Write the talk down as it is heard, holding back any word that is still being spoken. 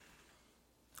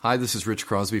Hi, this is Rich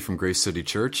Crosby from Grace City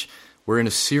Church. We're in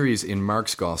a series in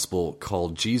Mark's Gospel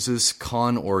called Jesus,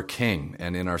 Con or King,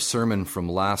 and in our sermon from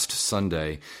last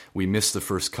Sunday, we missed the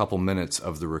first couple minutes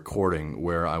of the recording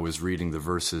where I was reading the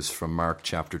verses from Mark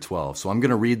chapter 12. So I'm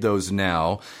going to read those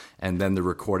now, and then the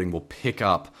recording will pick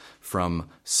up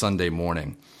from Sunday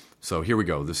morning. So here we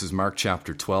go. This is Mark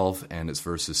chapter 12, and it's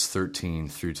verses 13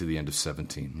 through to the end of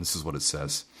 17. This is what it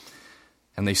says.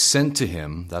 And they sent to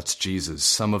him, that's Jesus,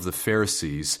 some of the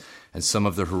Pharisees and some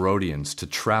of the Herodians to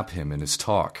trap him in his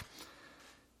talk.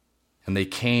 And they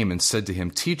came and said to him,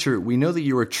 Teacher, we know that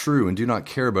you are true and do not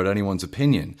care about anyone's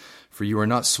opinion, for you are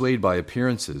not swayed by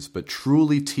appearances, but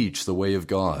truly teach the way of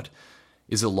God.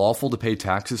 Is it lawful to pay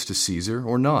taxes to Caesar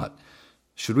or not?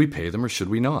 Should we pay them or should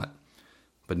we not?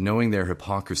 But knowing their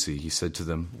hypocrisy, he said to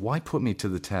them, Why put me to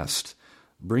the test?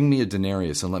 Bring me a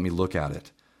denarius and let me look at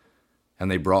it. And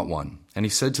they brought one. And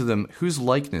he said to them, Whose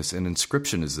likeness and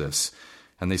inscription is this?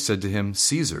 And they said to him,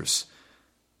 Caesar's.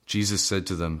 Jesus said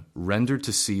to them, Render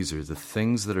to Caesar the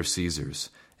things that are Caesar's,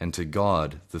 and to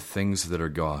God the things that are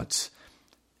God's.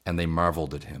 And they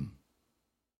marveled at him.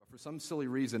 For some silly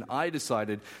reason, I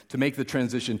decided to make the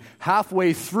transition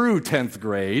halfway through 10th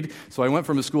grade. So I went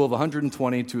from a school of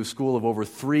 120 to a school of over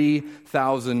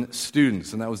 3,000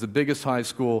 students. And that was the biggest high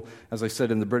school, as I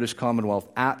said, in the British Commonwealth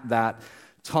at that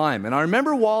time. And I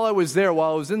remember while I was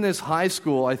in this high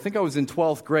school, I think I was in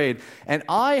 12th grade, and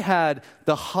I had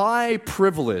the high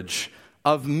privilege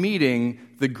of meeting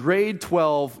the grade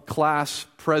 12 class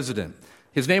president.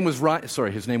 His name was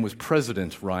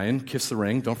President Ryan. Kiss the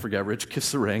ring. Don't forget, Rich,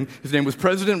 kiss the ring. His name was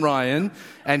President Ryan,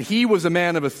 and he was a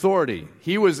man of authority.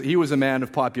 He was a man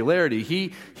of popularity.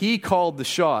 He called the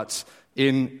shots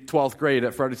in 12th grade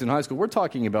at Fredericton High School. We're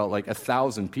talking about like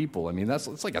 1,000 people. I mean,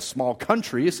 it's like a small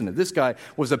country, isn't it? This guy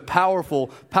was a powerful,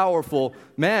 powerful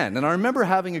man. And I remember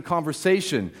having a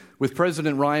conversation with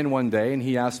President Ryan one day, and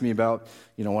he asked me about,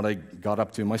 what I got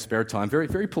up to in my spare time. Very,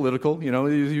 very political. He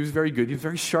was very good. He was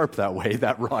very sharp that way,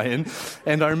 that Ryan.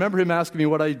 And I remember him asking me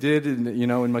what I did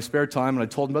in my spare time, and I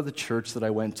told him about the church that I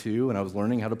went to, and I was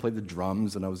learning how to play the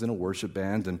drums, and I was in a worship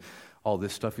band, and all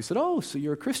this stuff. He said, "Oh, so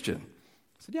you're a Christian?"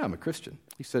 I said, "Yeah, I'm a Christian."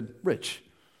 He said, "Rich."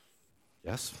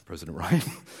 "Yes, President Ryan."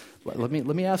 let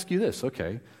me ask you this,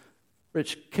 okay?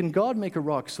 "Rich, can God make a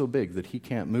rock so big that he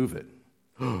can't move it?"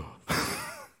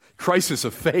 Crisis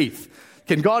of faith.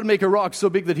 Can God make a rock so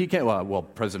big that he can't? Well,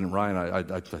 President Ryan, I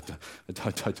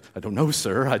don't know,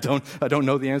 sir. I don't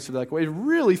know the answer to that question. It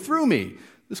really threw me,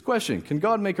 this question. Can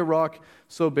God make a rock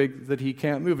so big that he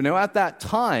can't move it? Now, at that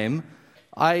time,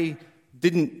 I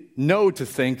didn't know to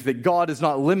think that God is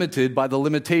not limited by the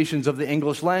limitations of the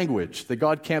English language, that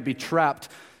God can't be trapped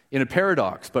in a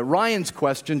paradox. But Ryan's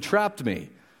question trapped me.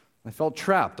 I felt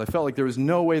trapped. I felt like there was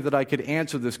no way that I could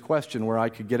answer this question where I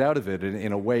could get out of it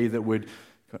in a way that would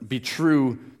be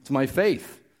true to my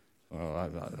faith. I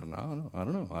don't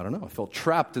know. I felt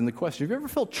trapped in the question. Have you ever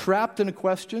felt trapped in a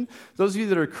question? Those of you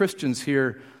that are Christians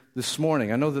here this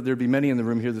morning, I know that there'd be many in the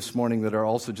room here this morning that are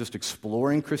also just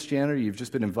exploring Christianity. You've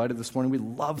just been invited this morning. We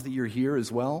love that you're here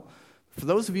as well. For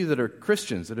those of you that are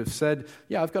Christians that have said,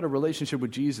 "Yeah, I've got a relationship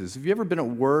with Jesus." Have you ever been at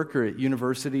work or at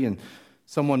university and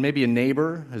someone, maybe a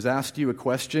neighbor, has asked you a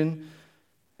question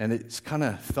and it's kind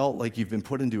of felt like you've been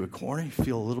put into a corner? You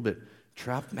feel a little bit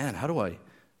trapped. Man, how do I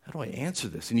answer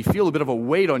this? And you feel a bit of a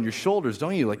weight on your shoulders,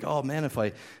 don't you? Like, oh man, if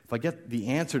I get the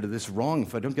answer to this wrong,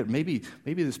 if I don't get, maybe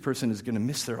this person is going to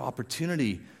miss their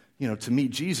opportunity, to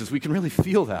meet Jesus. We can really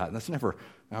feel that. And that's never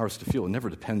ours to feel. It never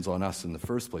depends on us in the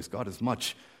first place. God is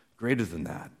much greater than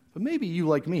that. But maybe you,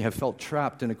 like me, have felt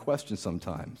trapped in a question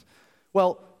sometimes.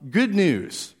 Well, good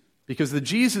news, because the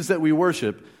Jesus that we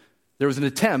worship, there was an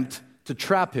attempt to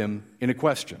trap him in a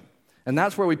question. And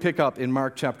that's where we pick up in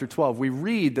Mark chapter 12. We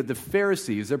read that the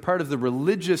Pharisees, they're part of the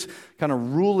religious kind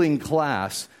of ruling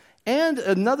class, and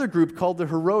another group called the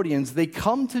Herodians, they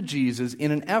come to Jesus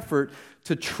in an effort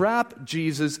to trap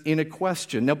Jesus in a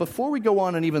question. Now, before we go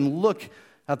on and even look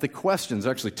at the questions,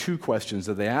 actually two questions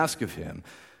that they ask of him,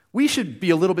 we should be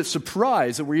a little bit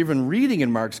surprised that we're even reading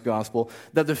in Mark's gospel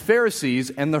that the Pharisees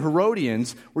and the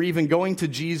Herodians were even going to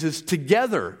Jesus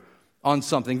together on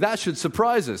something. That should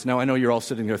surprise us. Now, I know you're all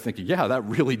sitting there thinking, yeah, that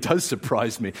really does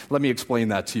surprise me. Let me explain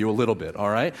that to you a little bit, all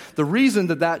right? The reason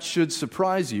that should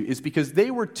surprise you is because they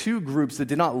were two groups that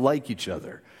did not like each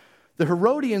other. The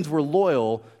Herodians were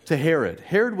loyal to Herod.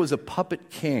 Herod was a puppet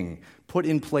king put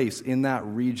in place in that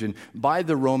region by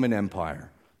the Roman Empire,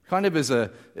 kind of as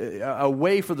a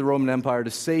way for the Roman Empire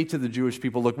to say to the Jewish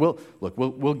people,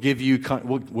 we'll give you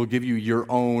your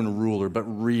own ruler, but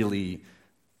really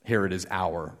Herod is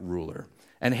our ruler.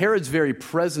 And Herod's very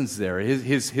presence there,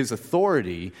 his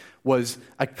authority, was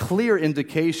a clear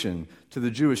indication to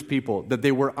the Jewish people that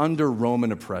they were under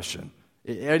Roman oppression.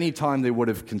 Any time they would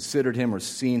have considered him or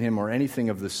seen him or anything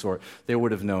of this sort, they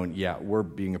would have known, yeah, we're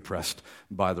being oppressed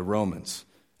by the Romans.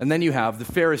 And then you have the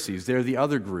Pharisees. They're the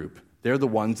other group. They're the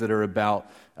ones that are about,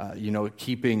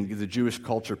 keeping the Jewish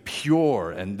culture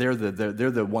pure, and they're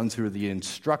the ones who are the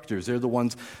instructors. They're the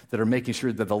ones that are making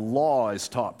sure that the law is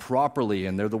taught properly,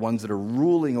 and they're the ones that are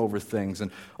ruling over things,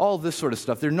 and all this sort of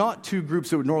stuff. They're not two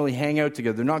groups that would normally hang out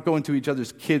together. They're not going to each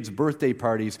other's kids' birthday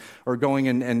parties or going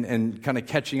and kind of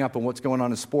catching up on what's going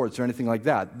on in sports or anything like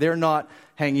that. They're not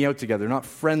hanging out together. They're not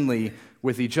friendly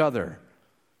with each other.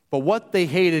 But what they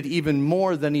hated even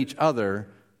more than each other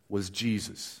was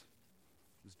Jesus.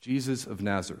 Jesus of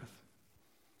Nazareth.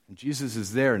 And Jesus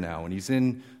is there now, and he's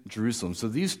in Jerusalem. So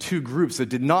these two groups that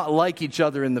did not like each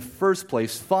other in the first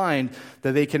place find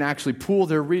that they can actually pool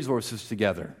their resources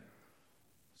together.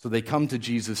 So they come to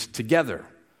Jesus together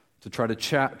to try to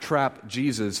trap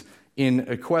Jesus in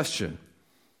a question.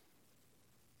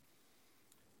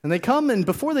 And they come, and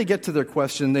before they get to their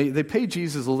question, they pay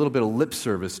Jesus a little bit of lip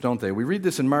service, don't they? We read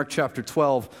this in Mark chapter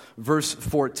 12, verse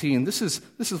 14. This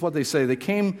is what they say. They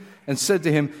came and said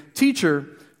to him, "Teacher,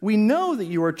 we know that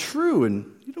you are true, and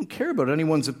you don't care about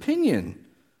anyone's opinion.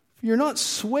 You're not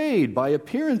swayed by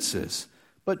appearances,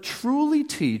 but truly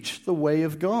teach the way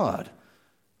of God."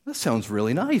 That sounds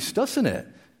really nice, doesn't it?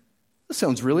 That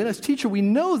sounds really nice. Teacher, we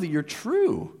know that you're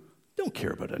true. You don't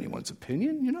care about anyone's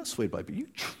opinion. You're not swayed by opinion.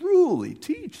 You truly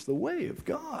teach the way of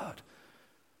God.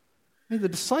 I mean, the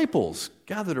disciples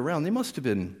gathered around, they must have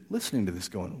been listening to this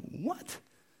going, what?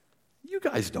 You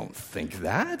guys don't think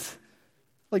that.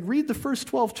 Like, read the first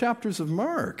 12 chapters of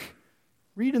Mark.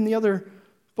 Read in the other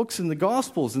books in the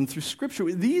Gospels and through Scripture.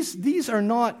 These are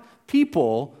not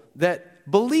people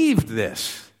that believed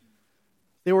this.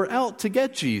 They were out to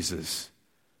get Jesus.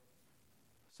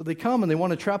 So they come and they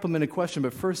want to trap him in a question,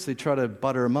 but first they try to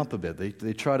butter him up a bit.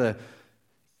 They try to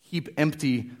heap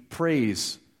empty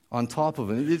praise on top of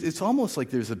him. It's almost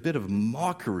like there's a bit of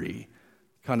mockery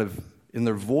kind of in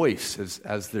their voice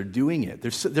as they're doing it.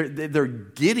 They're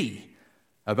giddy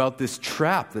about this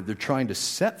trap that they're trying to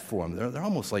set for him. They're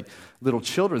almost like little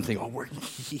children thinking,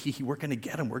 we're going to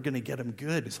get him. We're going to get him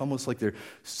good. It's almost like they're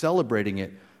celebrating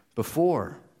it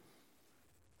before.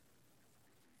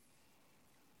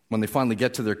 When they finally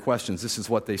get to their questions, this is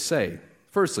what they say.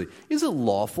 Firstly, is it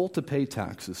lawful to pay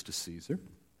taxes to Caesar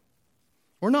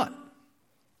or not?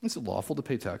 Is it lawful to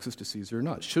pay taxes to Caesar or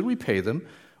not? Should we pay them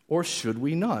or should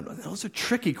we not? Those are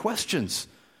tricky questions.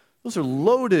 Those are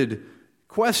loaded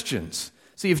questions.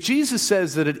 See, if Jesus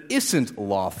says that it isn't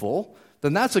lawful,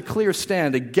 then that's a clear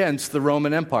stand against the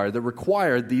Roman Empire that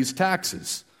required these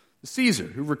taxes. Caesar,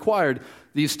 who required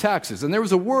these taxes. And there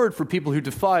was a word for people who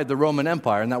defied the Roman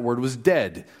Empire, and that word was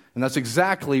dead. And that's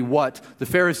exactly what the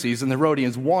Pharisees and the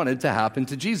Herodians wanted to happen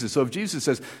to Jesus. So if Jesus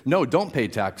says, no, don't pay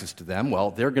taxes to them, well,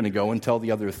 they're going to go and tell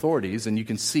the other authorities, and you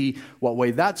can see what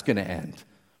way that's going to end.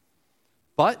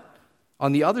 But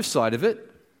on the other side of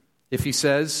it, if he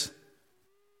says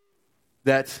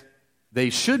that they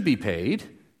should be paid,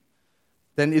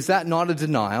 then is that not a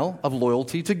denial of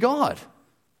loyalty to God,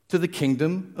 to the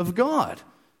kingdom of God?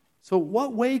 So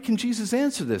what way can Jesus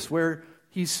answer this, where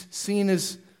he's seen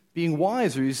as being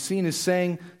wise or he's seen as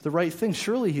saying the right thing?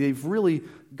 Surely they've really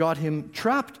got him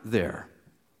trapped there.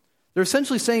 They're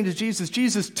essentially saying to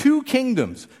Jesus, two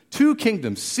kingdoms,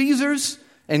 Caesar's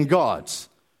and God's.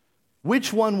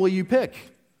 Which one will you pick?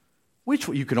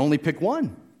 You can only pick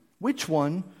one. Which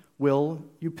one will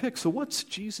you pick? So what's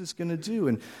Jesus going to do?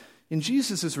 And in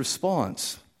Jesus'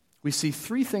 response, we see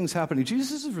three things happening.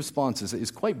 Jesus' response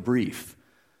is quite brief.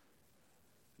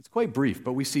 It's quite brief,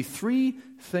 but we see three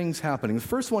things happening. The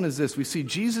first one is this. We see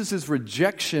Jesus'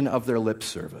 rejection of their lip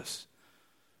service.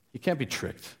 You can't be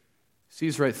tricked. He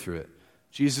sees right through it.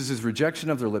 Jesus'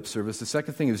 rejection of their lip service. The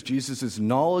second thing is Jesus'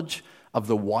 knowledge of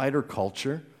the wider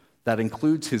culture. That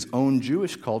includes his own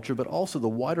Jewish culture, but also the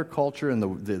wider culture and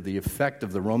the effect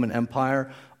of the Roman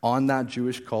Empire on that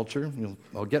Jewish culture.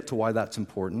 I'll get to why that's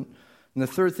important. And the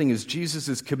third thing is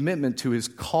Jesus' commitment to his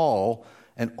call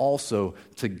and also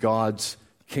to God's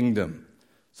kingdom.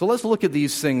 So let's look at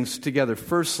these things together.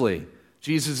 Firstly,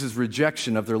 Jesus'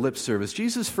 rejection of their lip service.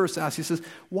 Jesus first asks, he says,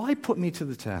 why put me to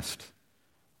the test?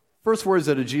 First words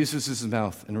out of Jesus'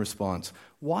 mouth in response,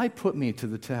 why put me to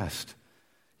the test?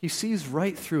 He sees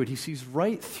right through it. He sees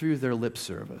right through their lip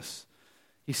service.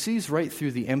 He sees right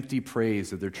through the empty praise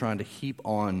that they're trying to heap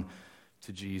on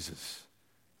to Jesus.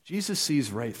 Jesus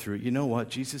sees right through it. You know what?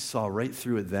 Jesus saw right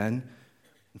through it then.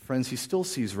 And friends, he still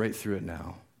sees right through it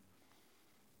now.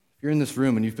 If you're in this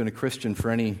room and you've been a Christian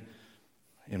for any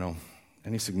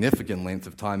significant length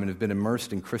of time and have been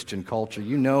immersed in Christian culture,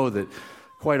 you know that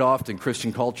quite often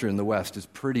Christian culture in the West is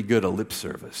pretty good at lip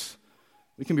service.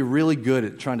 We can be really good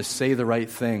at trying to say the right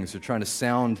things or trying to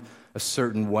sound a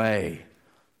certain way. I don't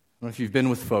know if you've been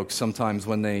with folks sometimes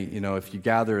when they, if you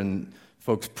gather and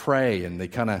folks pray and they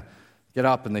kind of get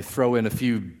up and they throw in a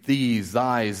few these,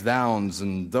 thys, thous,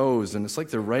 and those, and it's like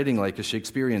they're writing like a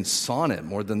Shakespearean sonnet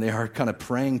more than they are kind of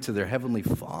praying to their Heavenly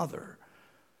Father.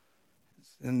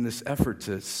 It's in this effort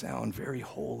to sound very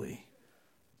holy.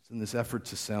 It's in this effort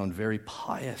to sound very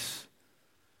pious.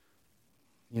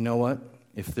 You know what?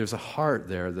 If there's a heart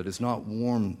there that is not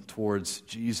warm towards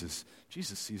Jesus,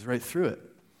 Jesus sees right through it.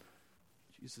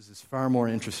 Jesus is far more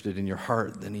interested in your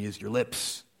heart than he is your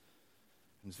lips.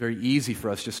 It's very easy for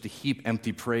us just to heap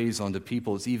empty praise onto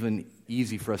people. It's even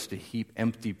easy for us to heap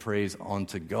empty praise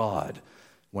onto God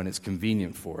when it's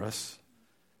convenient for us,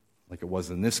 like it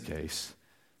was in this case.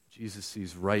 Jesus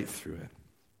sees right through it.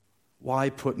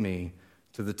 Why put me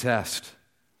to the test?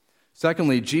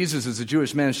 Secondly, Jesus, as a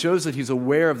Jewish man, shows that he's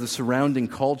aware of the surrounding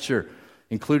culture,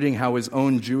 including how his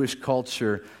own Jewish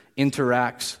culture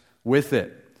interacts with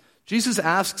it. Jesus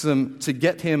asks them to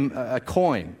get him a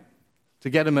coin, to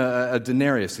get him a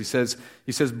denarius. He says,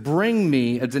 bring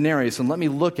me a denarius and let me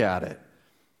look at it.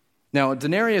 Now, a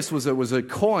denarius was a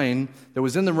coin that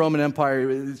was in the Roman Empire.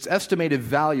 Its estimated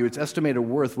value, its estimated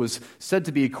worth was said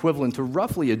to be equivalent to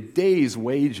roughly a day's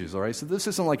wages, all right? So this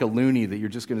isn't like a loonie that you're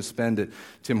just going to spend at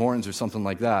Tim Hortons or something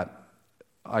like that.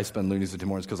 I spend loonies at Tim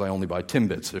Hortons because I only buy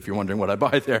Timbits, if you're wondering what I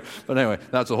buy there. But anyway,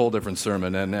 that's a whole different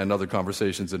sermon and other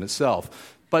conversations in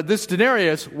itself. But this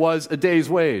denarius was a day's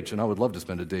wage, and I would love to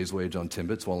spend a day's wage on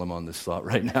Timbits while I'm on this thought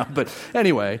right now. But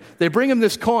anyway, they bring him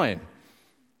this coin,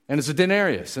 and it's a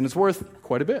denarius, and it's worth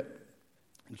quite a bit.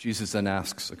 And Jesus then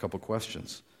asks a couple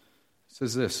questions. He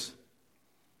says this.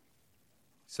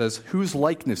 He says, whose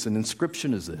likeness and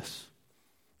inscription is this?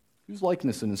 Whose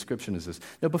likeness and inscription is this?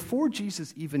 Now, before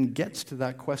Jesus even gets to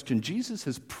that question, Jesus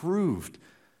has proved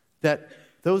that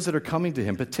those that are coming to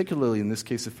him, particularly in this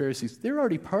case the Pharisees, they're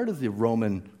already part of the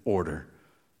Roman order.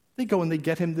 They go and they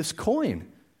get him this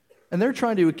coin. And they're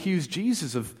trying to accuse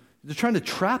Jesus of, they're trying to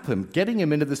trap him, getting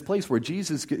him into this place where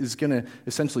Jesus is going to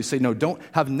essentially say, no, don't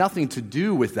have nothing to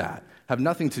do with that. Have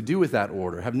nothing to do with that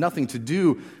order. Have nothing to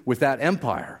do with that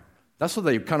empire. That's what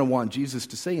they kind of want Jesus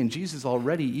to say. And Jesus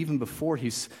already, even before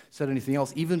he's said anything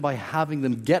else, even by having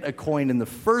them get a coin in the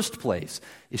first place,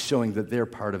 is showing that they're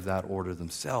part of that order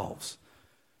themselves.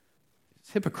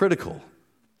 It's hypocritical.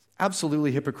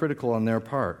 Absolutely hypocritical on their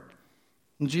part.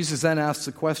 And Jesus then asks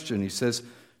a question. He says,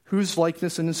 whose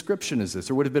likeness and inscription is this?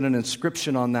 There would have been an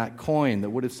inscription on that coin that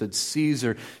would have said,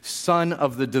 Caesar, son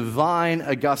of the divine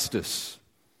Augustus.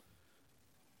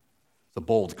 It's a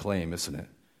bold claim, isn't it?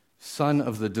 Son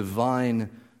of the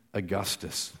divine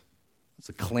Augustus. It's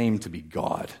a claim to be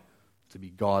God, to be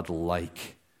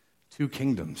God-like. Two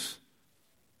kingdoms.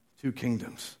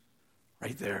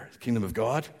 Right there. The kingdom of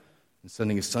God and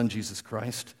sending his son, Jesus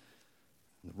Christ.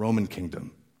 The Roman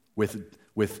kingdom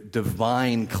with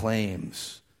divine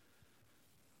claims.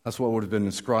 That's what would have been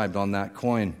inscribed on that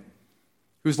coin.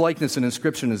 Whose likeness and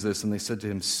inscription is this? And they said to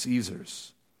him,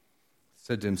 Caesar's.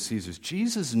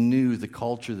 Jesus knew the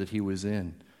culture that he was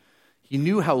in. He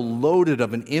knew how loaded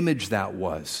of an image that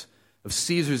was, of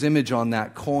Caesar's image on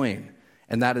that coin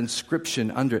and that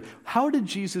inscription under it. How did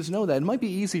Jesus know that? It might be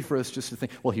easy for us just to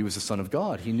think, well, he was the Son of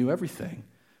God. He knew everything.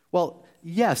 Well,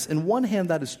 yes, in one hand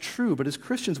that is true, but as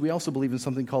Christians we also believe in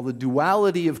something called the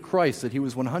duality of Christ, that he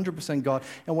was 100% God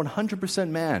and 100%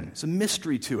 man. It's a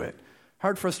mystery to it.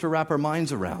 Hard for us to wrap our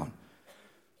minds around.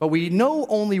 But we know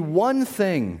only one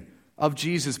thing of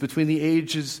Jesus between the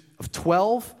ages of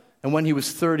 12 and when he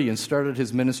was 30 and started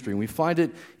his ministry. And we find it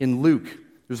in Luke.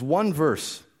 There's one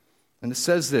verse, and it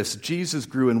says this, Jesus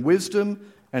grew in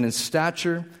wisdom and in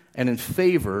stature and in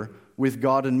favor with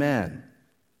God and man.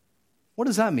 What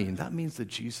does that mean? That means that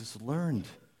Jesus learned.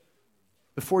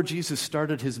 Before Jesus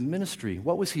started his ministry,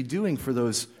 what was he doing for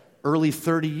those early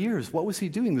 30 years? What was he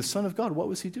doing? The Son of God, what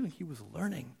was he doing? He was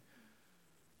learning.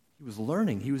 He was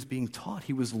learning. He was being taught.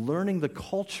 He was learning the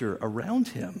culture around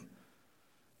him.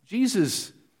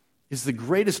 Jesus is the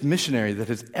greatest missionary that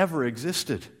has ever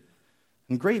existed.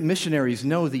 And great missionaries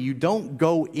know that you don't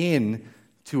go in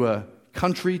to a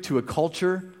country, to a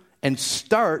culture, and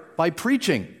start by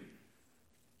preaching.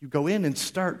 You go in and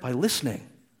start by listening.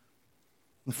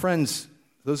 And friends,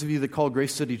 those of you that call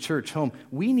Grace City Church home,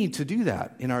 we need to do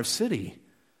that in our city.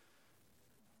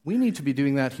 We need to be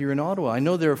doing that here in Ottawa. I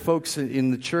know there are folks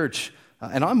in the church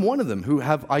And I'm one of them who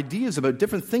have ideas about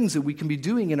different things that we can be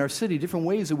doing in our city, different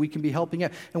ways that we can be helping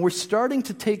out. And we're starting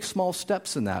to take small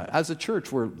steps in that. As a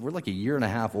church, we're like a year and a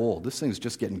half old. This thing's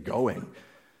just getting going.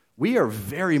 We are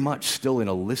very much still in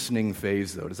a listening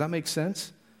phase, though. Does that make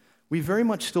sense? We very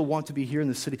much still want to be here in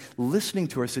the city, listening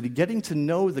to our city, getting to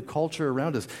know the culture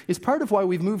around us. It's part of why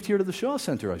we've moved here to the Shaw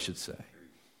Center, I should say.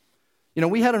 You know,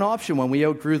 we had an option when we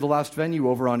outgrew the last venue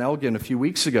over on Elgin a few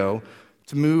weeks ago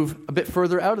to move a bit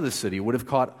further out of the city. It would have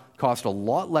cost a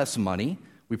lot less money.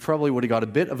 We probably would have got a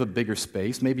bit of a bigger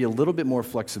space, maybe a little bit more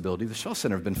flexibility. The Shaw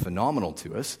Center have been phenomenal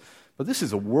to us, but this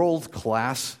is a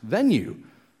world-class venue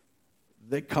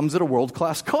that comes at a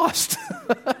world-class cost.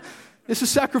 This is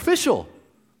sacrificial.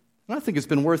 And I think it's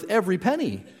been worth every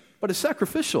penny, but it's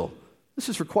sacrificial. This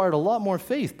has required a lot more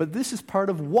faith, but this is part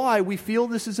of why we feel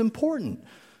this is important.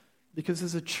 Because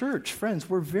as a church, friends,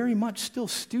 we're very much still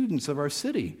students of our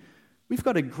city. We've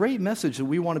got a great message that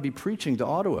we want to be preaching to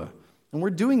Ottawa, and we're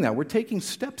doing that. We're taking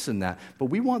steps in that, but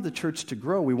we want the church to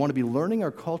grow. We want to be learning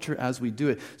our culture as we do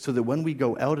it so that when we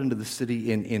go out into the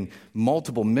city in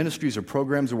multiple ministries or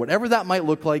programs or whatever that might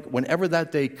look like, whenever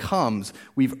that day comes,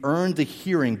 we've earned the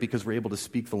hearing because we're able to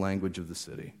speak the language of the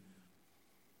city.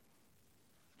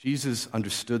 Jesus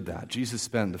understood that. Jesus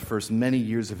spent the first many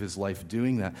years of his life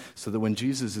doing that so that when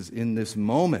Jesus is in this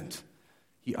moment,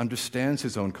 he understands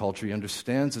his own culture. He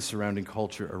understands the surrounding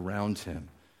culture around him.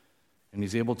 And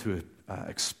he's able to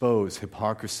expose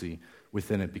hypocrisy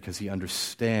within it because he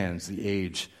understands the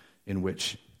age in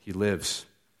which he lives.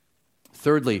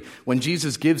 Thirdly, when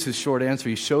Jesus gives his short answer,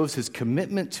 he shows his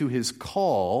commitment to his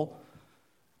call,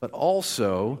 but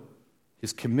also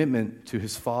his commitment to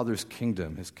his Father's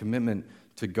kingdom, his commitment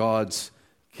to God's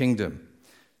kingdom.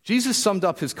 Jesus summed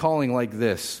up his calling like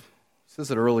this. He says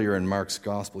it earlier in Mark's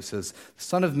gospel. He says, "The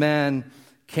Son of Man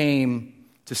came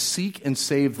to seek and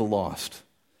save the lost,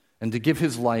 and to give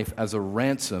his life as a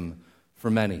ransom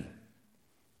for many."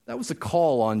 That was the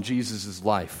call on Jesus'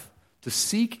 life, to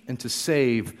seek and to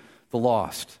save the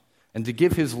lost, and to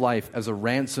give his life as a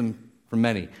ransom for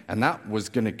many. And that was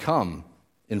going to come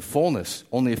in fullness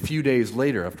only a few days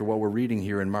later after what we're reading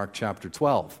here in Mark chapter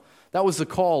 12. That was the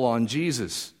call on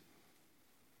Jesus,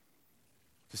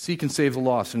 to seek and save the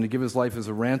lost and to give his life as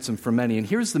a ransom for many. And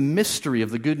here's the mystery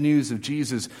of the good news of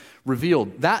Jesus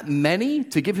revealed. That many,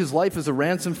 to give his life as a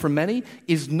ransom for many,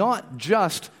 is not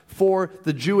just for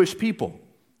the Jewish people.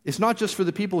 It's not just for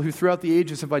the people who throughout the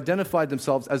ages have identified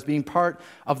themselves as being part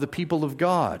of the people of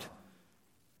God.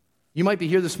 You might be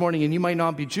here this morning and you might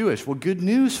not be Jewish. Well, good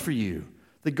news for you.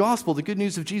 The gospel, the good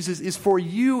news of Jesus, is for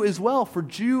you as well, for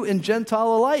Jew and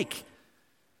Gentile alike.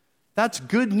 That's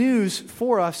good news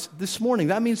for us this morning.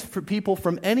 That means for people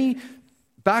from any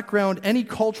background, any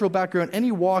cultural background,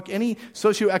 any walk, any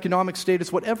socioeconomic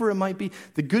status, whatever it might be,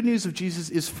 the good news of Jesus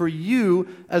is for you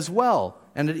as well,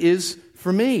 and it is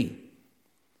for me.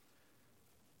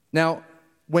 Now,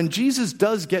 when Jesus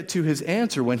does get to his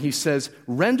answer, when he says,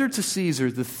 "Render to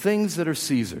Caesar the things that are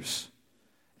Caesar's,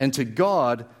 and to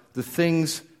God the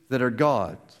things that are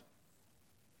God's,"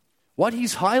 what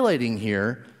he's highlighting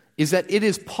here is that it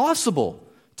is possible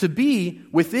to be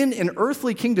within an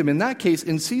earthly kingdom, in that case,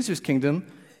 in Caesar's kingdom,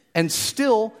 and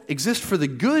still exist for the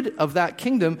good of that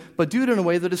kingdom, but do it in a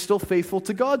way that is still faithful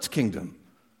to God's kingdom.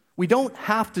 We don't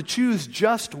have to choose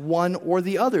just one or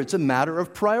the other. It's a matter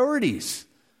of priorities.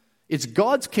 It's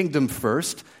God's kingdom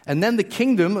first, and then the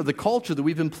kingdom of the culture that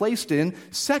we've been placed in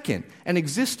second, and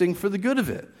existing for the good of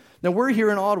it. Now, we're here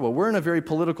in Ottawa. We're in a very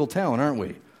political town, aren't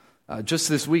we? Just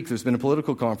this week, there's been a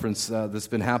political conference that's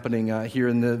been happening here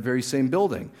in the very same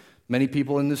building. Many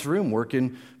people in this room work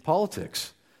in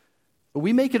politics. But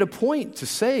we make it a point to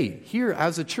say here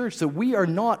as a church that we are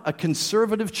not a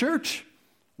conservative church.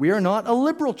 We are not a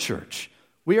liberal church.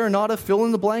 We are not a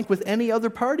fill-in-the-blank with any other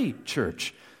party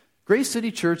church. Grace City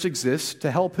Church exists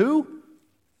to help who?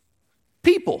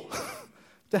 People.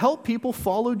 To help people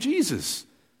follow Jesus.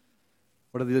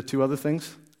 What are the two other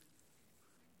things?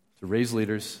 To raise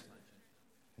leaders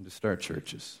and to start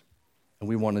churches. And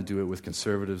we want to do it with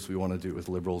conservatives. We want to do it with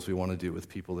liberals. We want to do it with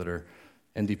people that are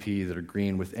NDP, that are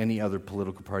Green, with any other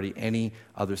political party, any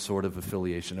other sort of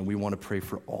affiliation. And we want to pray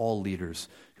for all leaders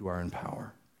who are in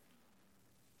power.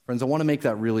 Friends, I want to make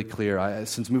that really clear.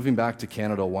 Since moving back to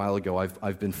Canada a while ago,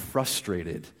 I've been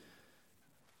frustrated.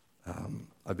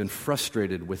 I've been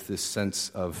frustrated with this sense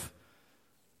of,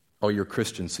 oh, you're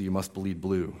Christian, so you must bleed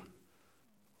blue.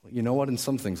 Well, you know what? In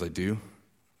some things I do.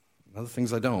 In other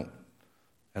things I don't.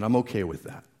 And I'm okay with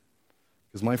that.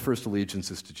 Because my first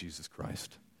allegiance is to Jesus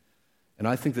Christ. And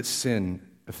I think that sin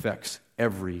affects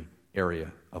every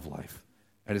area of life.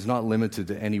 And is not limited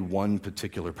to any one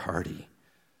particular party.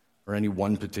 or any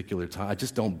one particular time. I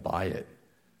just don't buy it.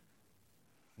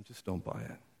 I just don't buy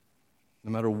it.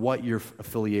 No matter what your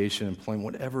affiliation, employment,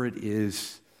 whatever it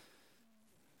is,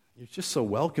 you're just so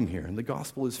welcome here, and the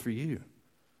gospel is for you.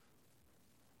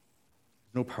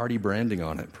 No party branding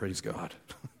on it, praise God.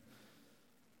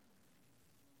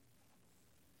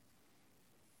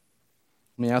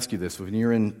 Let me ask you this. When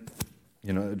you're in,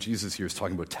 Jesus here is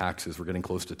talking about taxes. We're getting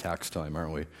close to tax time,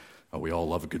 aren't we? Oh, we all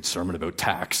love a good sermon about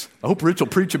tax. I hope Rich will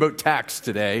preach about tax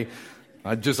today.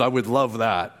 I would love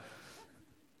that.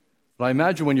 But I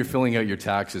imagine when you're filling out your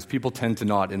taxes, people tend to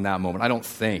not, in that moment, I don't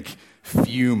think,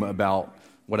 fume about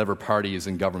whatever party is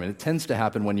in government. It tends to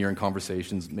happen when you're in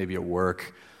conversations, maybe at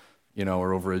work,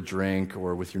 or over a drink,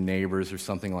 or with your neighbors, or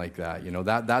something like that.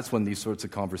 That's when these sorts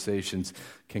of conversations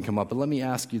can come up. But let me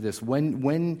ask you this: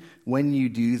 when you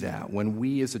do that, when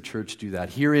we as a church do that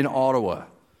here in Ottawa,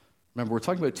 remember we're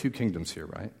talking about two kingdoms here,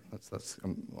 right?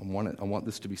 I want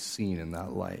this to be seen in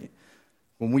that light.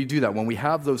 When we do that, when we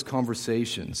have those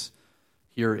conversations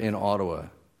here in Ottawa,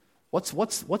 what's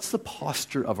the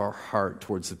posture of our heart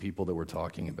towards the people that we're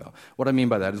talking about? What I mean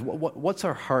by that is, what's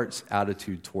our heart's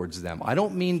attitude towards them? I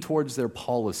don't mean towards their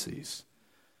policies.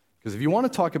 Because if you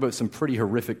want to talk about some pretty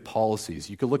horrific policies,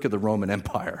 you could look at the Roman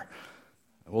Empire.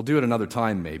 We'll do it another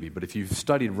time maybe, but if you've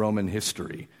studied Roman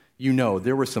history,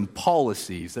 there were some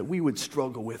policies that we would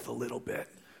struggle with a little bit.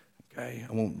 Okay?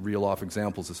 I won't reel off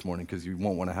examples this morning because you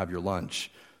won't want to have your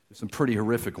lunch. There's some pretty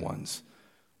horrific ones.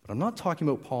 But I'm not talking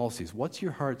about policies. What's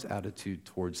your heart's attitude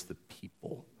towards the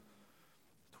people?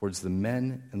 Towards the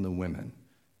men and the women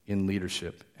in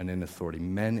leadership and in authority.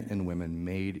 Men and women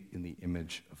made in the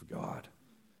image of God.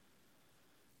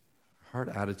 Our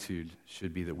heart attitude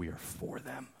should be that we are for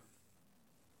them.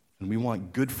 And we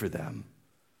want good for them.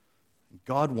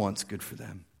 God wants good for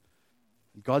them.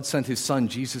 God sent his Son,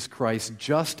 Jesus Christ,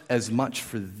 just as much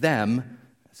for them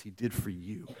as he did for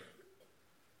you.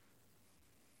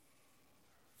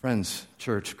 Friends,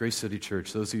 church, Grace City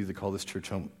Church, those of you that call this church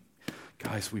home,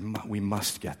 guys, we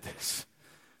must get this.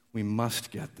 We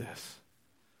must get this.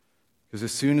 Because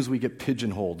as soon as we get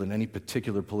pigeonholed in any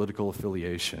particular political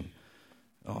affiliation,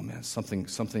 oh man,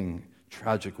 something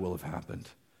tragic will have happened.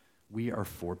 We are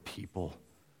for people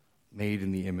made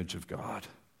in the image of God.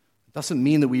 It doesn't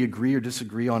mean that we agree or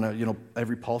disagree on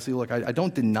every policy. Look, I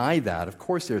don't deny that. Of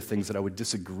course there are things that I would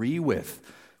disagree with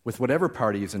whatever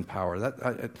party is in power.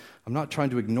 I'm not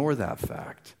trying to ignore that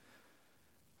fact.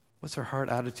 What's our heart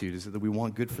attitude? Is it that we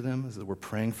want good for them? Is it that we're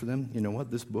praying for them? You know what?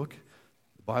 This book,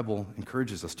 the Bible,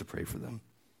 encourages us to pray for them.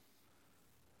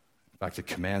 In fact, it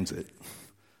commands it,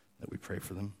 that we pray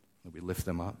for them, that we lift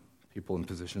them up, people in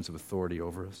positions of authority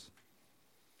over us.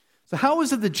 So how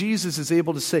is it that Jesus is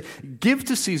able to say, give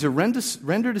to Caesar,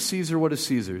 render to Caesar what is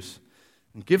Caesar's,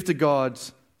 and give to God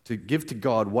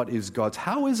what is God's?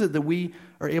 How is it that we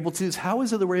are able to do this? How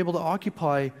is it that we're able to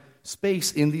occupy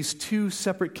space in these two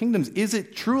separate kingdoms? Is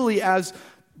it truly, as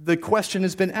the question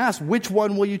has been asked, which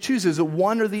one will you choose? Is it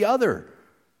one or the other?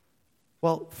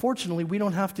 Well, fortunately, we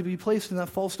don't have to be placed in that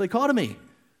false dichotomy.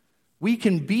 We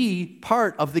can be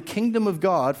part of the kingdom of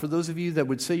God. For those of you that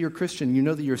would say you're Christian, you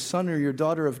know that you're a son or you're a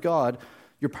daughter of God.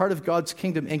 You're part of God's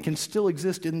kingdom and can still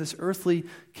exist in this earthly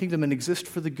kingdom and exist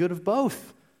for the good of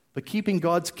both. But keeping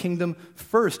God's kingdom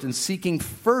first and seeking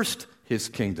first his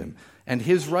kingdom and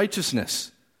his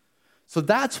righteousness. So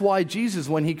that's why Jesus,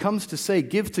 when he comes to say,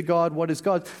 give to God what is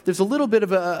God, there's a little bit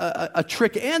of a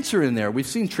trick answer in there. We've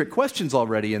seen trick questions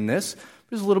already in this.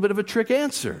 There's a little bit of a trick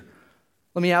answer.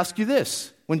 Let me ask you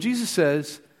this. When Jesus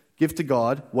says, give to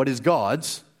God what is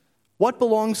God's, what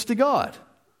belongs to God?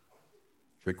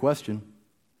 Trick question.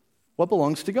 What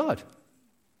belongs to God?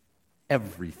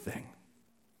 Everything.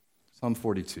 Psalm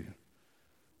 42.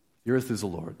 The earth is the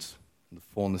Lord's, and the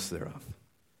fullness thereof.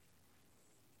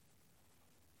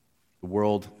 The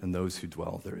world and those who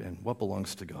dwell therein. What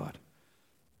belongs to God?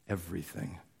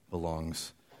 Everything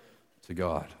belongs to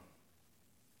God.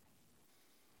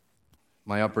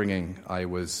 My upbringing, I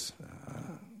was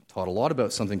taught a lot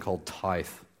about something called tithe.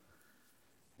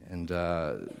 And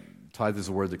tithe is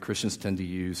a word that Christians tend to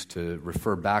use to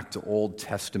refer back to Old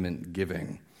Testament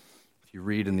giving. If you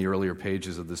read in the earlier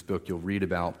pages of this book, you'll read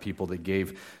about people that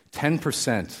gave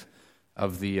 10%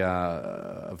 of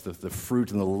the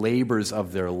fruit and the labors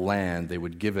of their land. They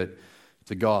would give it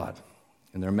to God.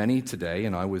 And there are many today,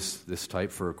 and I was this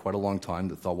type for quite a long time,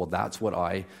 that thought, well, that's what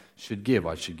I should give.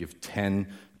 I should give 10%.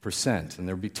 And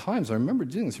there would be times, I remember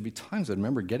doing this, there would be times I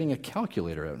remember getting a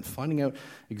calculator out and finding out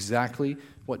exactly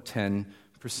what 10%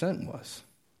 was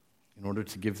in order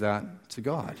to give that to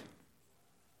God.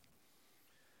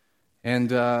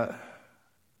 And,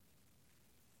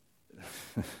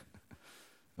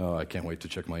 Oh, I can't wait to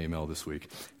check my email this week.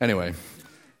 Anyway,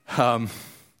 there's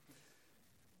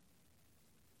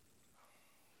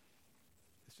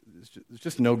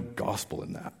just no gospel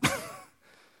in that. There's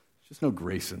just no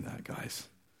grace in that, guys.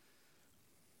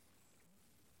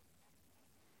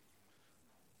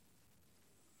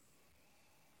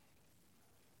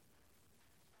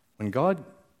 When God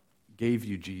gave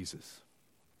you Jesus,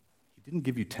 he didn't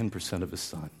give you 10% of his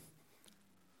son.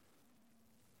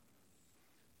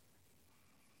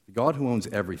 The God who owns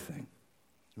everything,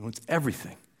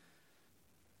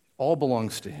 all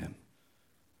belongs to him.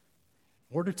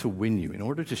 In order to win you, in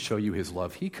order to show you his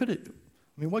love, he could have,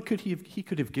 what could he have? He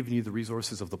could have given you the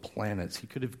resources of the planets. He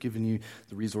could have given you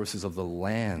the resources of the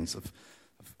lands, of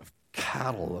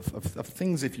cattle, of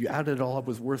things, if you added it all up,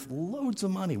 was worth loads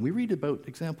of money. We read about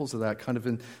examples of that kind of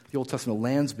in the Old Testament,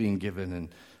 lands being given and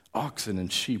oxen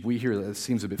and sheep. We hear that it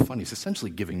seems a bit funny. It's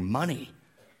essentially giving money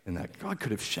in that. God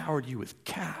could have showered you with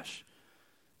cash.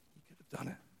 He could have done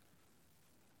it.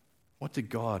 What did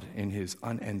God, in his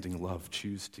unending love,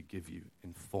 choose to give you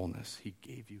in fullness? He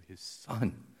gave you his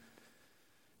son.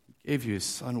 He gave you his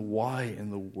son. Why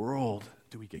in the world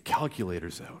do we get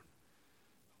calculators out?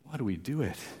 Why do we do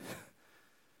it?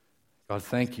 God,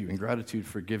 thank you in gratitude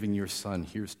for giving your son.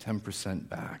 Here's 10%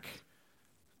 back.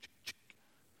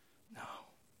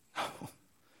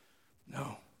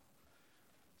 No.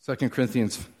 2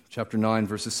 Corinthians chapter 9,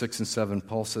 verses 6 and 7,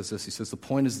 Paul says this. He says, the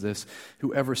point is this: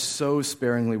 whoever sows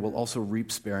sparingly will also reap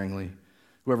sparingly.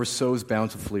 Whoever sows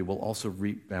bountifully will also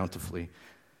reap bountifully.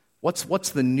 What's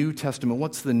the New Testament?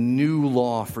 What's the new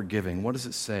law for giving? What does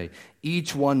it say?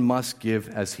 Each one must give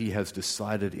as he has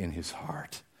decided in his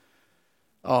heart.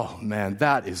 Oh, man,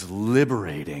 that is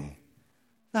liberating.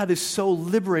 That is so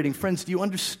liberating. Friends, do you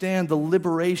understand the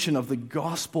liberation of the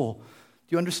gospel?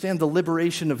 Do you understand the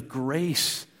liberation of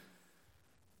grace?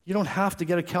 You don't have to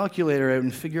get a calculator out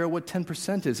and figure out what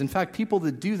 10% is. In fact, people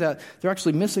that do that, they're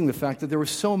actually missing the fact that there were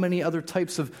so many other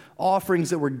types of offerings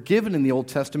that were given in the Old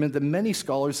Testament that many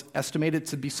scholars estimate it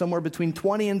to be somewhere between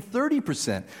 20 and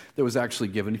 30% that was actually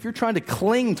given. If you're trying to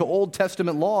cling to Old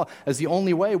Testament law as the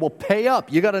only way, well, pay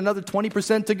up. You got another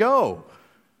 20% to go.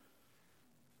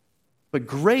 But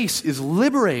grace is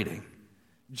liberating.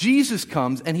 Jesus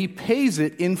comes and he pays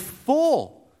it in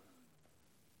full.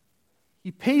 He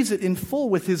pays it in full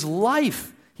with his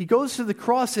life. He goes to the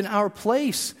cross in our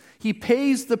place. He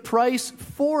pays the price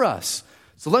for us.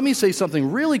 So let me say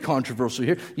something really controversial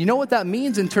here. You know what that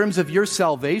means in terms of your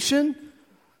salvation?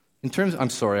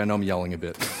 I'm sorry, I know I'm yelling a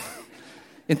bit.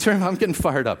 I'm getting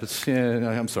fired up.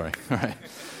 I'm sorry. All right.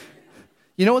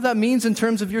 You know what that means in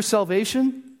terms of your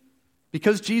salvation?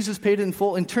 Because Jesus paid it in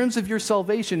full. In terms of your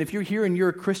salvation, if you're here and you're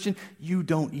a Christian, you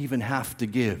don't even have to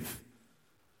give.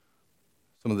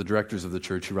 Some of the directors of the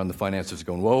church who run the finances are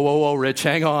going, whoa, Rich,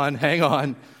 hang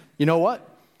on. You know what?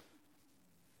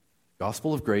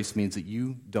 Gospel of grace means that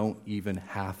you don't even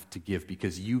have to give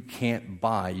because you can't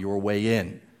buy your way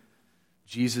in.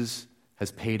 Jesus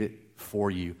has paid it for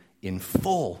you in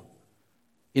full.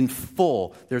 In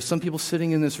full. There are some people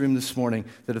sitting in this room this morning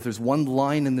that if there's one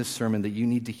line in this sermon that you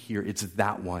need to hear, it's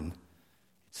that one.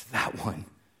 It's that one.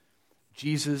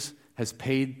 Jesus has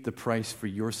paid the price for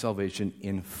your salvation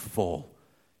in full.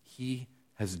 He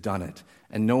has done it.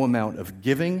 And no amount of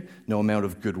giving, no amount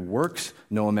of good works,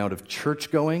 no amount of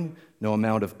church going, no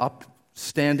amount of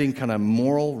upstanding kind of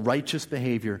moral, righteous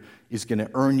behavior is going to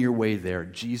earn your way there.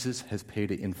 Jesus has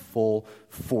paid it in full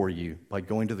for you by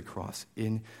going to the cross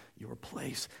in your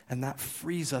place. And that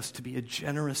frees us to be a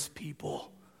generous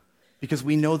people because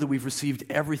we know that we've received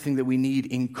everything that we need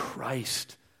in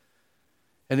Christ.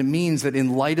 And it means that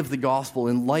in light of the gospel,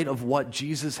 in light of what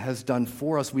Jesus has done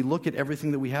for us, we look at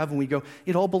everything that we have and we go,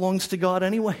 it all belongs to God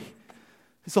anyway.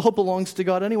 This all belongs to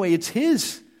God anyway. It's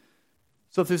his.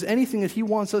 So if there's anything that he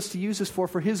wants us to use this for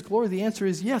his glory, the answer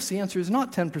is yes. The answer is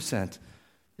not 10%.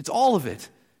 It's all of it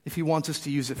if he wants us to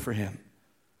use it for him.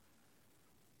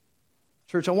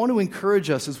 Church, I want to encourage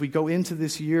us as we go into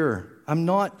this year.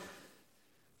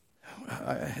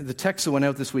 The text that went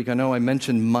out this week, I know I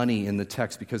mentioned money in the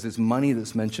text because it's money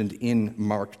that's mentioned in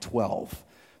Mark 12.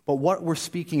 But what we're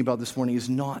speaking about this morning is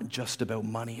not just about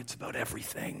money, it's about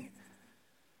everything.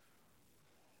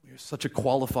 We're such a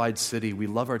qualified city. We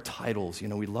love our titles,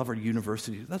 we love our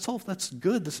universities. That's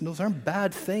good. Those aren't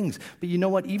bad things. But you know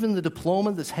what? Even the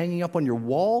diploma that's hanging up on your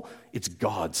wall, it's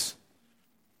God's.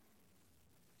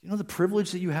 You know the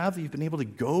privilege that you have that you've been able to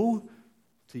go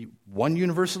to one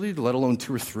university, let alone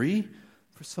 2 or 3?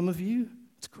 For some of you,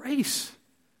 it's grace.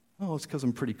 Oh, it's because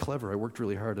I'm pretty clever. I worked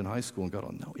really hard in high school and got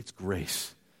on. No, it's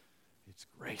grace. It's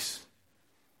grace.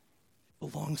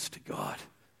 It belongs to God.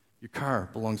 Your car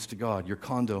belongs to God. Your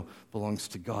condo belongs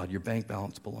to God. Your bank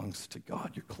balance belongs to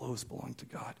God. Your clothes belong to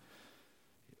God.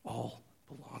 It all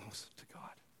belongs to God.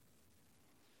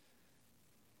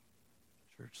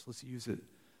 Church, let's use it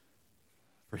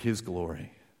for His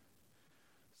glory.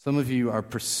 Some of you are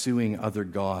pursuing other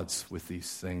gods with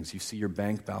these things. You see your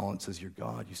bank balance as your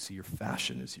God. You see your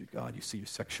fashion as your God. You see your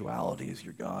sexuality as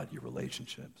your God, your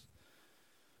relationships.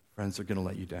 Friends, they're going to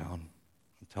let you down.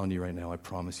 I'm telling you right now, I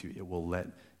promise you, it will let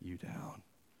you down.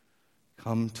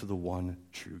 Come to the one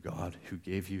true God who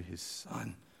gave you His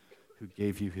Son, who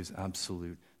gave you His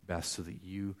absolute best so that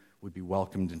you would be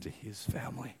welcomed into His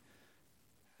family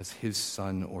as His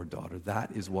son or daughter.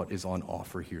 That is what is on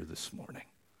offer here this morning.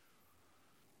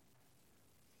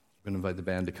 I'm going to invite the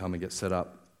band to come and get set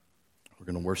up. We're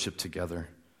going to worship together.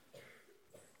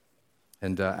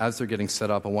 And as they're getting set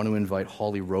up, I want to invite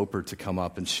Holly Roper to come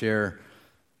up and share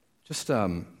just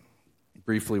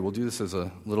briefly. We'll do this as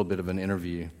a little bit of an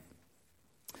interview.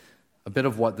 A bit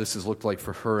of what this has looked like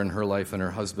for her and her life and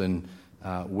her husband,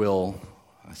 Will.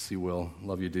 I see Will.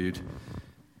 Love you, dude.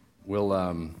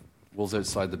 Will's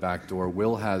outside the back door.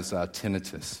 Will has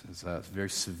tinnitus. It's a very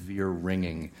severe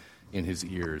ringing in his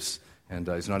ears. And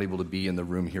he's not able to be in the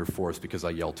room here for us because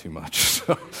I yell too much.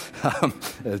 So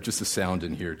just the sound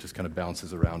in here just kind of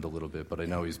bounces around a little bit. But I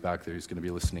know he's back there. He's going to be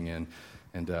listening in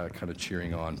and kind of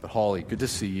cheering on. But Holly, good to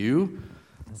see you.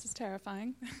 This is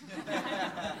terrifying.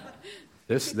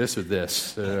 This or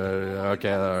this?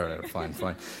 Okay, all right, fine.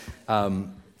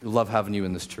 Love having you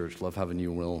in this church. Love having you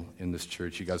and Will in this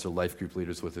church. You guys are life group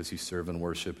leaders with us. You serve and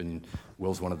worship, and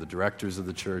Will's one of the directors of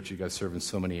the church. You guys serve in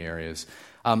so many areas.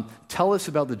 Tell us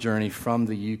about the journey from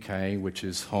the UK, which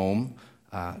is home,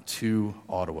 to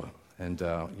Ottawa, and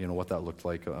what that looked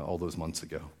like all those months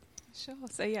ago. Sure.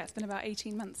 So yeah, it's been about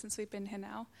 18 months since we've been here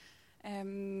now.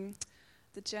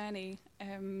 The journey,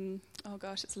 oh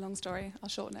gosh, it's a long story. I'll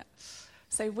shorten it.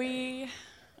 So we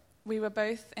were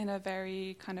both in a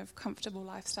very kind of comfortable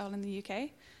lifestyle in the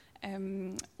UK.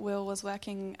 Will was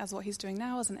working as what he's doing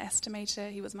now as an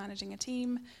estimator. He was managing a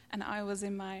team, and I was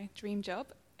in my dream job.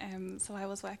 So I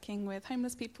was working with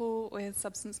homeless people with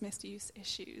substance misuse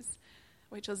issues,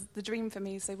 which was the dream for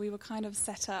me. So we were kind of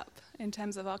set up in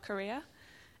terms of our career,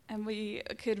 and we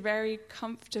could very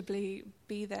comfortably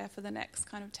be there for the next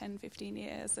kind of 10, 15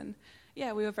 years. And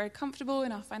yeah, we were very comfortable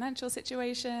in our financial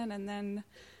situation, and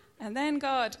then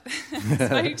God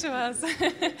spoke to us.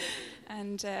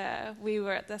 And we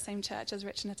were at the same church as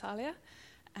Rich and Natalia.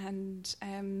 And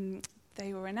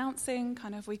they were announcing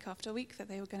kind of week after week that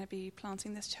they were going to be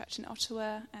planting this church in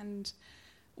Ottawa. And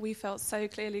we felt so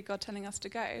clearly God telling us to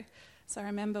go. So I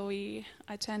remember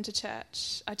I turned to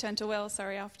Will,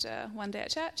 after one day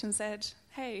at church and said,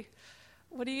 "Hey,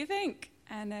 what do you think?"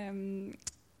 And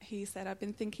he said, "I've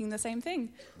been thinking the same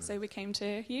thing." So we came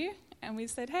to you and we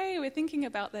said, "Hey, we're thinking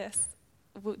about this.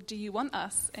 Do you want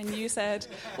us?" And you said,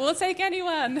 "We'll take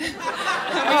anyone." And we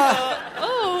thought,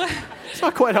 oh. It's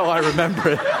not quite how I remember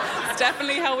it. It's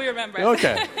definitely how we remember it.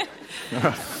 Okay.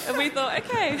 And we thought,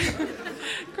 okay,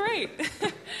 great.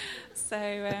 So,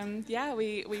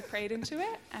 we prayed into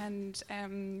it, and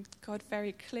God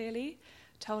very clearly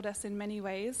told us in many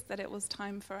ways that it was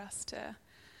time for us to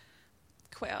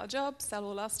quit our job, sell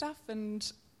all our stuff,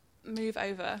 and move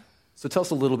over. So tell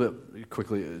us a little bit,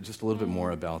 quickly, just a little bit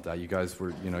more about that. You guys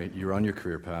were, you're on your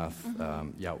career path.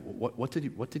 Mm-hmm. What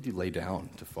did you lay down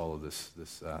to follow this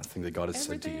thing that God has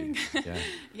Everything. said to you?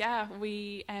 Yeah,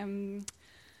 we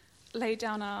laid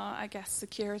down our,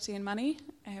 security and money.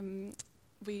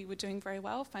 We were doing very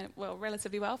well,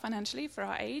 relatively well financially for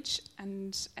our age,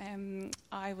 and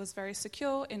I was very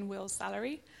secure in Will's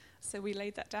salary. So we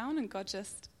laid that down, and God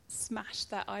just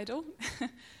smashed that idol.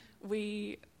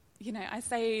 I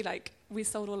say we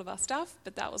sold all of our stuff,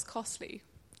 but that was costly.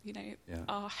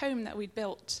 Our home that we'd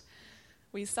built,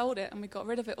 we sold it and we got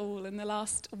rid of it all. In the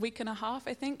last week and a half,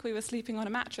 I think, we were sleeping on a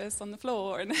mattress on the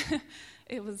floor, and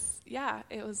it was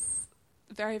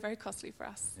very, very costly for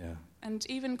us. Yeah. And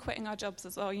even quitting our jobs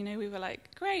as well, we were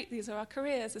like, great, these are our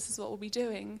careers, this is what we'll be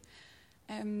doing.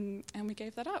 And we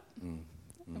gave that up.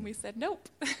 And we said, nope,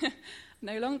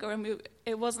 no longer. And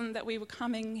it wasn't that we were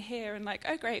coming here and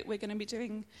oh, great, we're going to be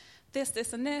doing this,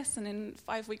 this, and this, and in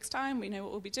 5 weeks' time, we know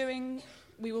what we'll be doing.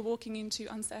 We were walking into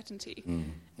uncertainty.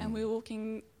 And we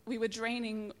were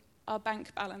draining our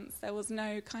bank balance. There was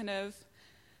no kind of,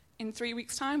 in 3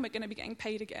 weeks' time, we're going to be getting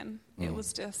paid again. It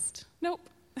was just, nope.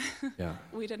 Yeah.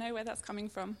 We don't know where that's coming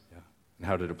from. Yeah. And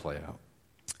how did it play out?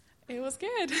 It was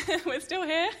good. We're still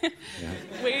here. Yeah.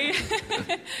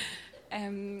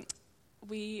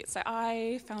 So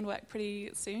I found work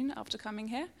pretty soon after coming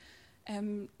here.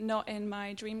 Not in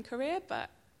my dream career, but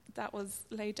that was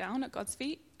laid down at God's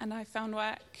feet, and I found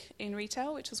work in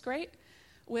retail, which was great.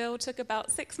 Will took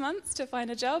about 6 months to find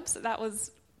a job, so that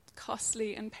was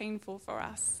costly and painful for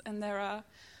us. And there are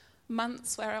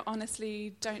months where I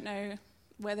honestly don't know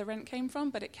where the rent came from,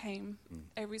 but it came.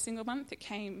 Every single month it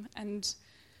came. And,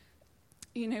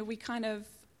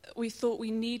 we thought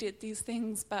we needed these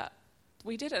things, but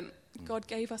we didn't. God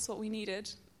gave us what we needed,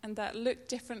 and that looked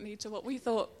differently to what we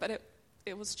thought, but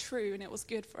it was true and it was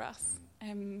good for us.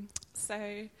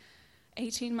 So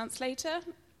 18 months later,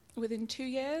 within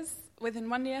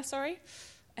 1 year,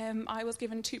 I was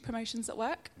given 2 promotions at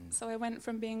work. So I went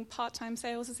from being part-time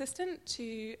sales assistant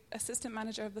to assistant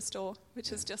manager of the store,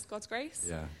 which is just God's grace.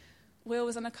 Yeah. Will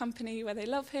was in a company where they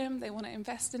love him, they want to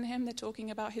invest in him, they're talking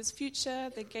about his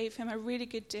future. They gave him a really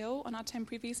good deal on our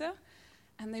temporary visa,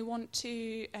 and they want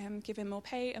to give him more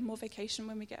pay and more vacation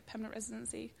when we get permanent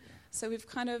residency. So we've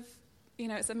kind of,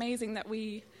 it's amazing that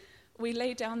we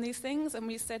laid down these things and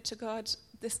we said to God,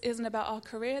 this isn't about our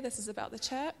career, this is about the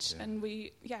church. Yeah. And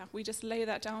we just lay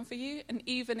that down for you. And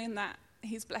even in that,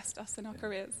 he's blessed us in our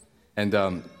careers.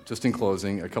 And just in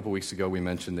closing, a couple weeks ago, we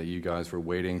mentioned that you guys were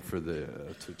waiting for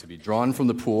to be drawn from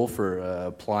the pool for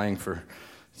applying for,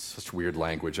 such weird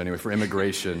language, anyway, for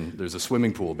immigration. There's a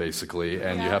swimming pool, basically,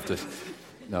 and you have to,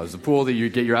 there's a pool that you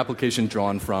get your application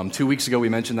drawn from. 2 weeks ago, we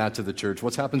mentioned that to the church.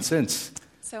 What's happened since?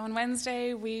 So on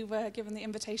Wednesday, we were given the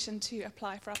invitation to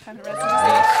apply for our permanent residency.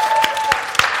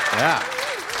 Yeah.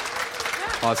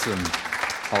 Awesome.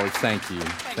 Holly, thank you.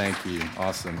 Thank you.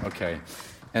 Awesome. Okay.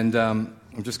 And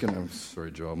I'm just going to,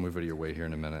 sorry, Joe, I'll move out of your way here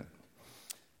in a minute.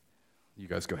 You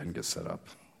guys go ahead and get set up.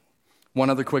 One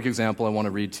other quick example I want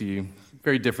to read to you.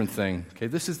 Very different thing. Okay,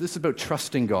 this is about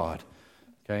trusting God.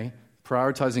 Okay,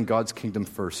 prioritizing God's kingdom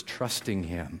first, trusting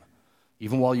Him.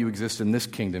 Even while you exist in this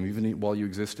kingdom, even while you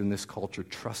exist in this culture,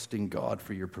 trusting God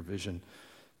for your provision.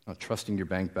 Not trusting your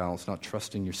bank balance, not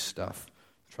trusting your stuff.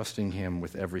 Trusting Him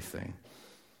with everything.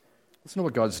 Let's know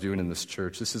what God's doing in this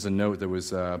church. This is a note that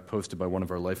was posted by one of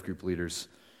our life group leaders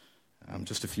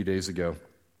just a few days ago.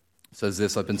 It says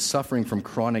this: I've been suffering from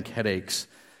chronic headaches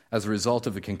as a result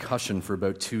of a concussion for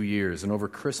about 2 years, and over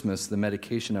Christmas, the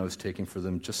medication I was taking for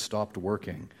them just stopped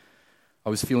working. I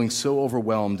was feeling so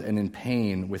overwhelmed and in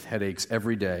pain with headaches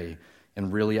every day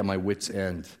and really at my wit's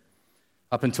end.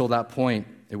 Up until that point,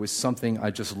 it was something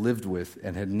I just lived with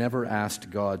and had never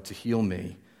asked God to heal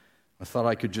me. I thought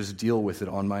I could just deal with it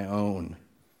on my own.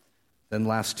 Then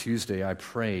last Tuesday, I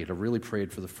really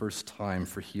prayed for the first time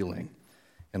for healing.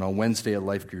 And on Wednesday at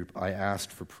Life Group, I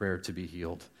asked for prayer to be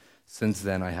healed. Since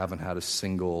then, I haven't had a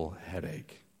single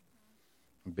headache.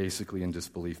 I'm basically in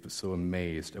disbelief, but so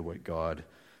amazed at what God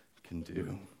can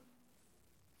do.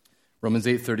 Romans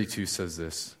 8:32 says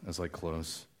this as I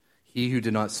close: He who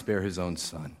did not spare his own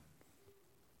son,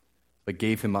 but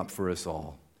gave him up for us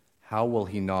all, how will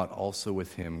he not also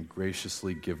with him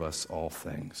graciously give us all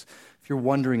things? If you're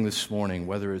wondering this morning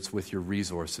whether it's with your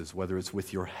resources, whether it's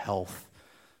with your health,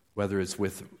 whether it's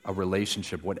with a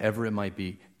relationship, whatever it might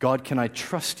be, God, can I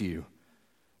trust you?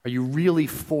 Are you really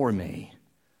for me?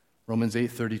 Romans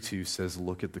 8:32 says,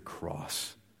 look at the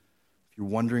cross. If you're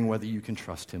wondering whether you can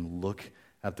trust him, look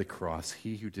at the cross.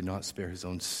 He who did not spare his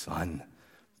own son,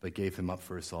 but gave him up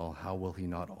for us all, how will he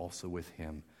not also with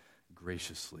him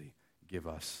graciously give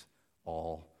us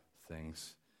all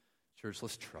things? Church,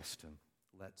 let's trust him.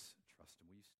 Let's